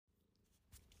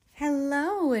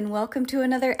And welcome to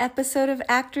another episode of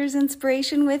Actors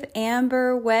Inspiration with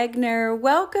Amber Wegner.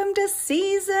 Welcome to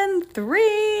season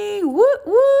 3. Woot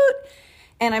woot!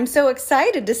 And I'm so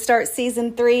excited to start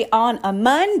season 3 on a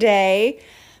Monday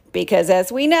because, as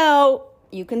we know,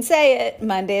 you can say it,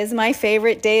 Monday is my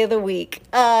favorite day of the week.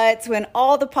 It's when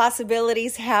all the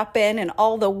possibilities happen and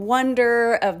all the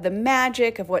wonder of the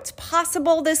magic of what's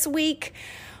possible this week.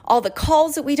 All the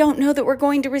calls that we don't know that we're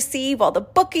going to receive, all the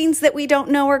bookings that we don't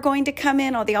know are going to come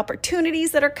in, all the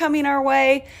opportunities that are coming our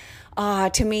way.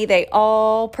 To me, they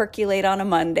all percolate on a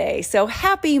Monday. So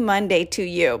happy Monday to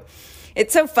you.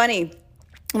 It's so funny.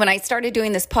 When I started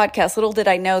doing this podcast, little did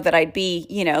I know that I'd be,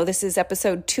 this is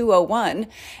episode 201.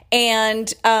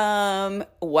 And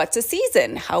what's a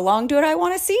season? How long do I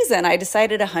want a season? I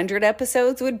decided 100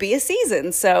 episodes would be a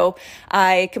season. So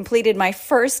I completed my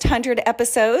first 100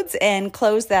 episodes and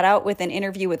closed that out with an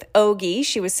interview with Ogie.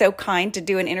 She was so kind to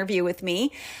do an interview with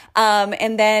me.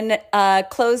 And then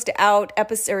closed out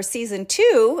season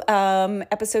 2,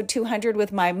 episode 200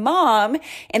 with my mom.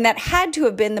 And that had to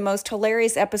have been the most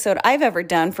hilarious episode I've ever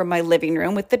done from my living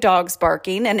room with the dogs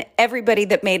barking, and everybody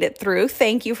that made it through.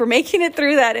 Thank you for making it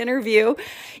through that interview.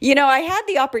 I had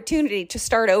the opportunity to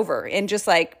start over and just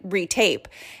retape.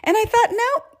 And I thought,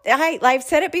 no, I've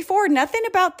said it before, nothing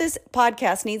about this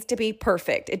podcast needs to be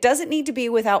perfect. It doesn't need to be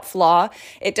without flaw.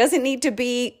 It doesn't need to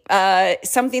be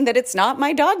something that it's not.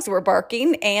 My dogs were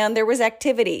barking and there was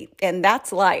activity, and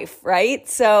that's life, right?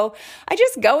 So I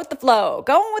just go with the flow,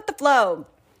 going with the flow.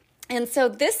 And so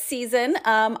this season,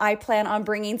 I plan on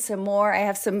bringing some more. I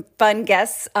have some fun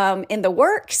guests in the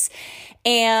works,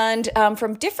 and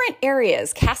from different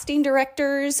areas, casting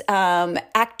directors,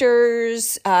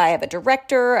 actors. I have a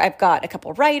director. I've got a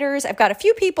couple writers. I've got a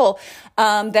few people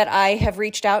that I have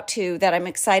reached out to that I'm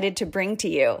excited to bring to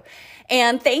you.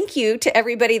 And thank you to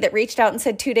everybody that reached out and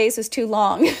said 2 days was too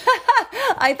long.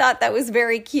 I thought that was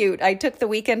very cute. I took the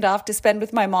weekend off to spend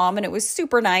with my mom, and it was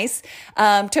super nice.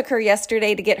 Took her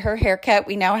yesterday to get her haircut.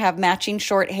 We now have matching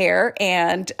short hair,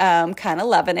 and kind of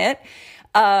loving it.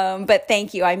 But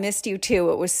thank you. I missed you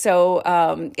too. It was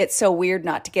it's so weird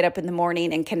not to get up in the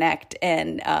morning and connect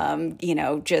and,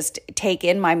 just take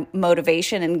in my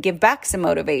motivation and give back some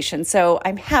motivation. So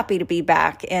I'm happy to be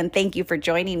back, and thank you for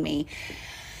joining me.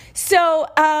 So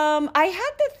I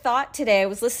had the thought today, I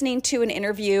was listening to an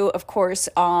interview, of course,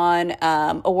 on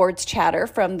Awards Chatter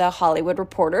from The Hollywood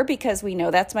Reporter, because we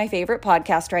know that's my favorite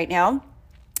podcast right now.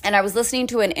 And I was listening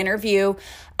to an interview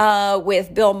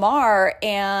with Bill Maher,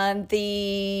 and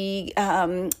the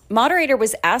moderator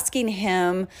was asking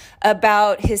him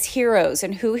about his heroes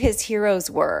and who his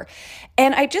heroes were.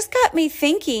 And I just got me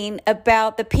thinking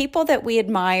about the people that we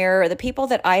admire, or the people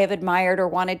that I have admired or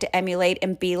wanted to emulate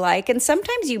and be like. And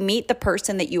sometimes you meet the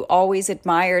person that you always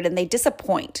admired and they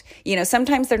disappoint.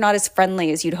 Sometimes they're not as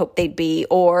friendly as you'd hope they'd be,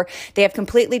 or they have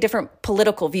completely different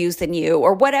political views than you,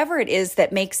 or whatever it is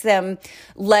that makes them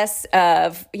less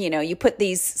of, you put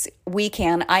these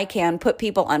I can put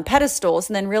people on pedestals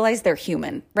and then realize they're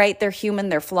human, right? They're human,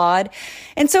 they're flawed.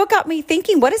 And so it got me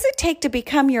thinking, what does it take to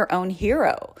become your own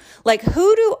hero?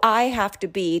 Who do I have to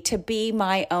be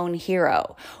my own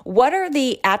hero? What are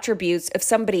the attributes of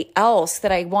somebody else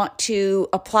that I want to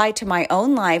apply to my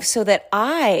own life so that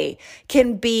I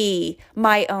can be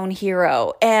my own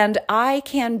hero and I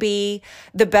can be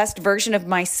the best version of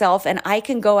myself, and I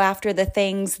can go after the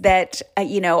things that,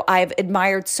 I've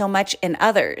admired so much in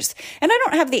others? And I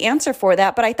don't have the answer for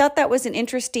that, but I thought that was an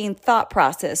interesting thought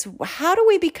process. How do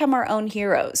we become our own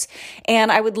heroes?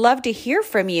 And I would love to hear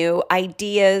from you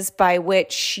ideas by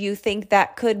which you think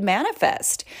that could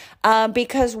manifest.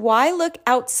 Because why look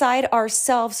outside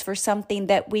ourselves for something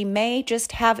that we may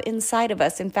just have inside of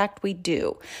us? In fact, we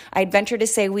do. I'd venture to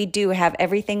say we do have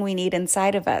everything we need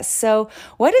inside of us. So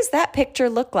what does that picture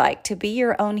look like to be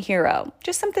your own hero?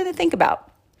 Just something to think about.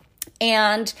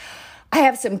 And I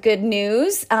have some good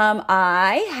news.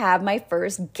 I have my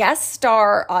first guest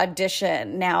star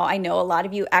audition. Now, I know a lot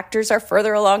of you actors are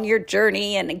further along your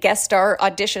journey, and guest star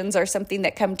auditions are something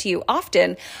that come to you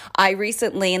often. I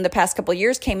recently, in the past couple of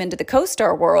years, came into the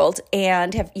co-star world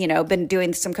and have, been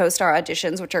doing some co-star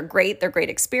auditions, which are great. They're great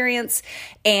experience.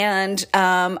 And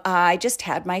I just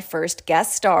had my first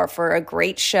guest star for a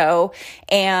great show.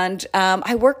 And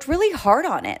I worked really hard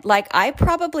on it. I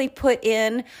probably put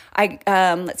in, I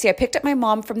picked up up my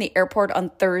mom from the airport on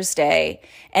Thursday,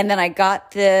 and then I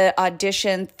got the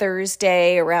audition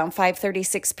Thursday around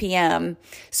 5:36 p.m.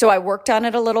 So I worked on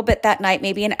it a little bit that night,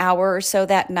 maybe an hour or so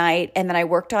that night, and then I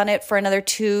worked on it for another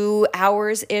 2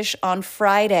 hours-ish on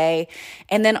Friday.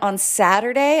 And then on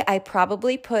Saturday, I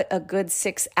probably put a good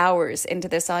 6 hours into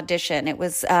this audition. It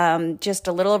was just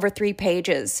a little over 3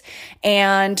 pages,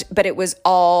 but it was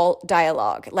all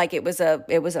dialogue. Like it was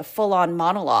a full-on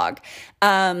monologue.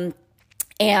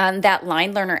 And that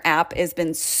Line Learner app has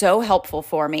been so helpful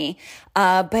for me.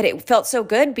 But it felt so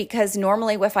good because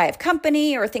normally if I have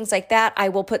company or things like that, I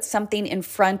will put something in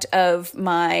front of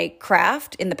my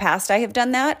craft. In the past, I have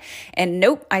done that. And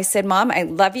nope, I said, Mom, I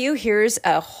love you. Here's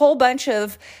a whole bunch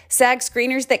of SAG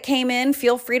screeners that came in.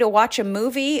 Feel free to watch a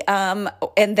movie. And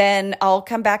then I'll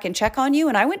come back and check on you.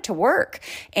 And I went to work.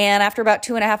 And after about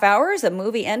 2.5 hours, the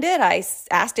movie ended. I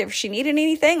asked if she needed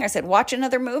anything. I said, watch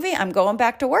another movie. I'm going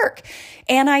back to work.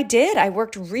 And I did. I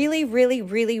worked really, really,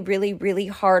 really, really, really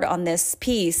hard on this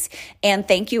piece. And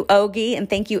thank you, Ogie, and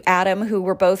thank you, Adam, who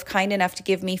were both kind enough to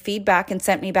give me feedback and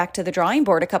sent me back to the drawing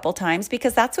board a couple times,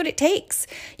 because that's what it takes,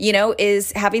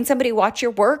 is having somebody watch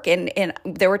your work. And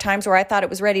there were times where I thought it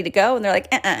was ready to go and they're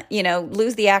like,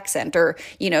 lose the accent or,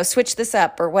 switch this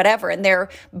up or whatever. And they're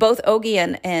both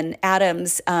Ogie and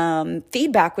Adam's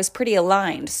feedback was pretty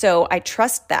aligned. So I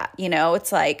trust that,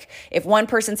 it's like if one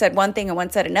person said one thing and one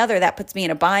said another, that puts me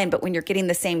in a bind. But when you're getting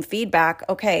the same feedback,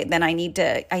 okay, then I need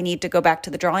to go back to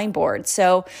the drawing board.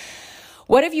 So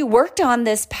what have you worked on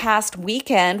this past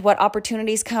weekend? What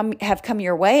opportunities have come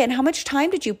your way, and how much time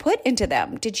did you put into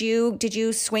them? Did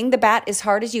you swing the bat as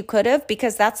hard as you could have?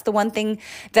 Because that's the one thing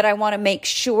that I want to make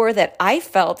sure that I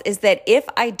felt is that if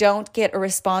I don't get a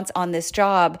response on this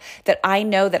job, that I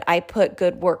know that I put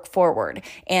good work forward,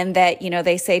 and that,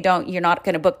 they say you're not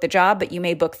going to book the job, but you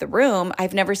may book the room.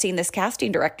 I've never seen this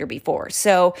casting director before.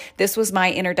 So this was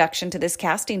my introduction to this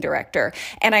casting director.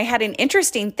 And I had an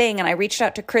interesting thing, and I reached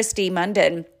out to Christy Munden,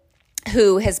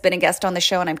 who has been a guest on the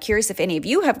show, and I'm curious if any of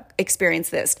you have experienced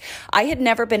this. I had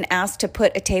never been asked to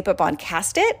put a tape up on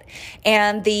Cast It,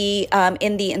 and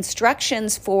in the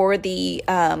instructions for the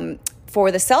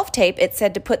self-tape, it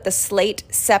said to put the slate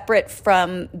separate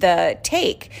from the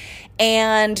take.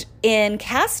 And in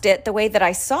Cast It, the way that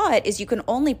I saw it is you can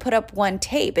only put up one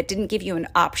tape. It didn't give you an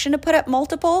option to put up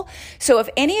multiple. So if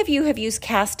any of you have used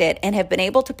Cast It and have been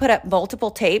able to put up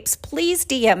multiple tapes, please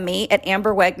DM me at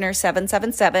Amber Wegner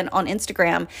 777 on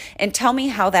Instagram and tell me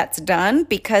how that's done.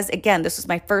 Because again, this was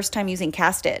my first time using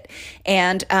Cast It.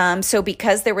 And so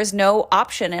because there was no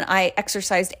option and I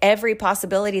exercised every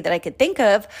possibility that I could think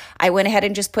of, I went ahead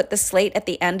and just put the slate at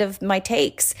the end of my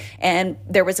takes. And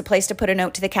there was a place to put a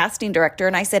note to the casting director.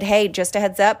 And I said, hey, just a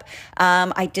heads up.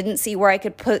 I didn't see where I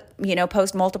could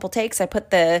post multiple takes. I put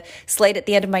the slate at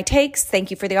the end of my takes. Thank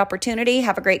you for the opportunity.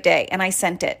 Have a great day. And I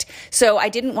sent it. So I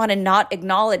didn't want to not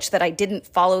acknowledge that I didn't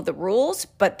follow the rules,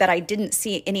 but that I didn't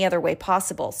see any other way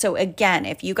possible. So again,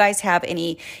 if you guys have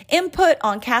any input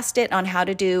on Cast It on how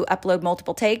to upload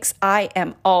multiple takes, I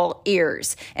am all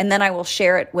ears. And then I will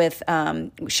share it with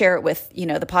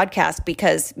the podcast,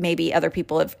 because maybe other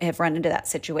people have run into that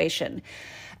situation.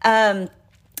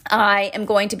 I am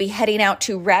going to be heading out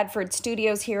to Radford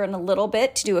Studios here in a little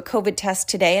bit to do a COVID test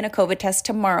today and a COVID test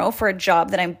tomorrow for a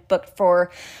job that I'm booked for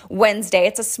Wednesday.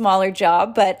 It's a smaller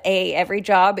job, but every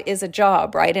job is a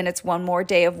job, right? And it's one more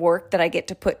day of work that I get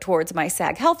to put towards my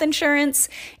SAG health insurance,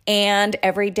 and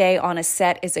every day on a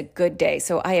set is a good day.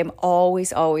 So I am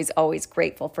always, always, always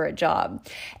grateful for a job.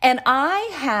 And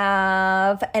I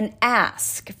have an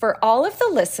ask for all of the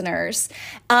listeners.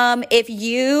 If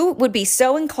you would be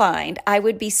so inclined, I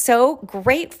would be so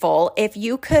grateful if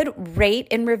you could rate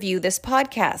and review this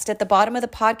podcast. At the bottom of the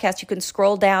podcast, you can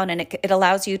scroll down and it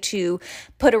allows you to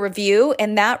put a review,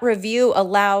 and that review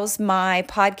allows my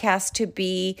podcast to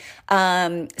be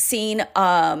seen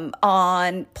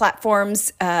on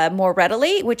platforms more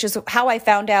readily, which is how I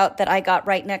found out that I got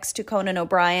right next to Conan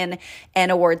O'Brien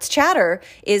and Awards Chatter,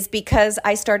 is because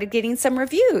I started getting some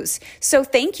reviews. So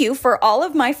thank you for all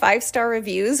of my 5-star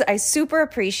reviews. I super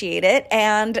appreciate it,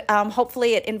 and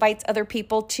hopefully it invites other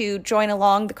people to join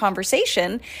along the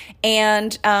conversation.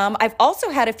 And I've also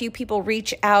had a few people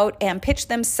reach out and pitch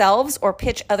themselves or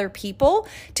pitch other people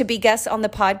to be guests on the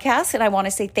podcast. And I want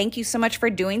to say thank you so much for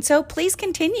doing so. Please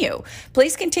continue.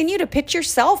 Please continue to pitch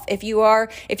yourself. If you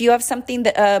have something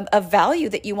that of value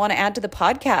that you want to add to the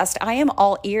podcast, I am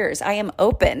all ears. I am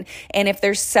open. And if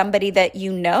there's somebody that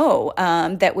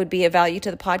that would be of value to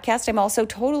the podcast, I'm also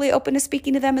totally open to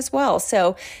speaking to them as well.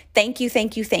 So thank you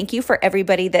for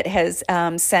everybody that has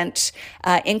sent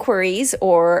inquiries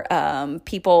or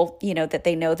people, that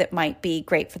they know that might be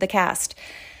great for the cast.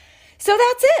 So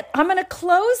that's it. I'm going to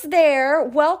close there.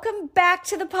 Welcome back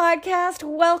to the podcast.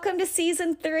 Welcome to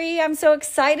season 3. I'm so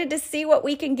excited to see what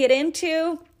we can get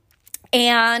into.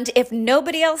 And if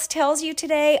nobody else tells you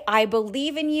today, I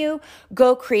believe in you.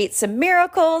 Go create some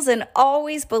miracles and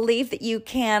always believe that you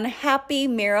can. Happy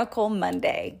Miracle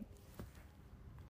Monday.